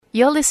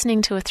You're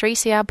listening to a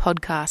 3CR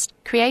podcast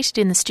created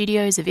in the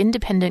studios of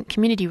independent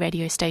community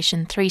radio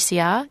station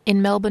 3CR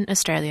in Melbourne,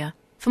 Australia.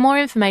 For more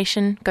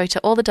information, go to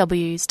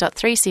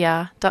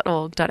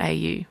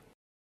allthews.3cr.org.au.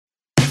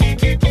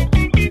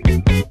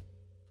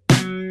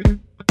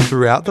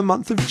 Throughout the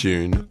month of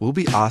June, we'll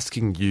be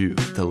asking you,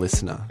 the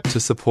listener, to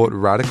support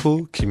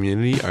radical,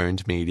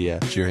 community-owned media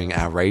during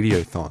our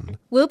radiothon.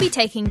 We'll be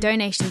taking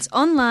donations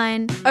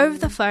online, over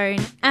the phone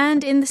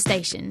and in the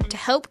station to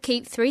help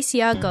keep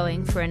 3CR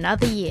going for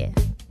another year.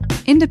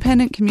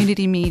 Independent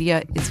community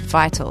media is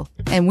vital,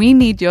 and we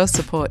need your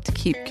support to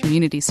keep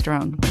community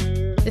strong.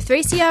 The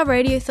 3CR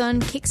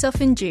Radiothon kicks off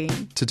in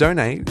June. To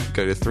donate,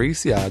 go to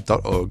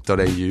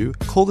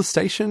 3cr.org.au, call the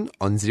station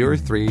on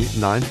 03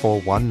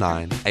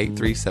 9419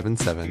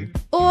 8377,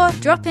 Or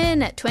drop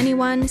in at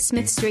 21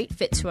 Smith Street,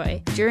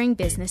 Fitzroy during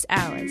business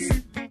hours.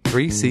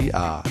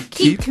 3CR.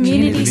 Keep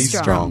community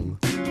strong.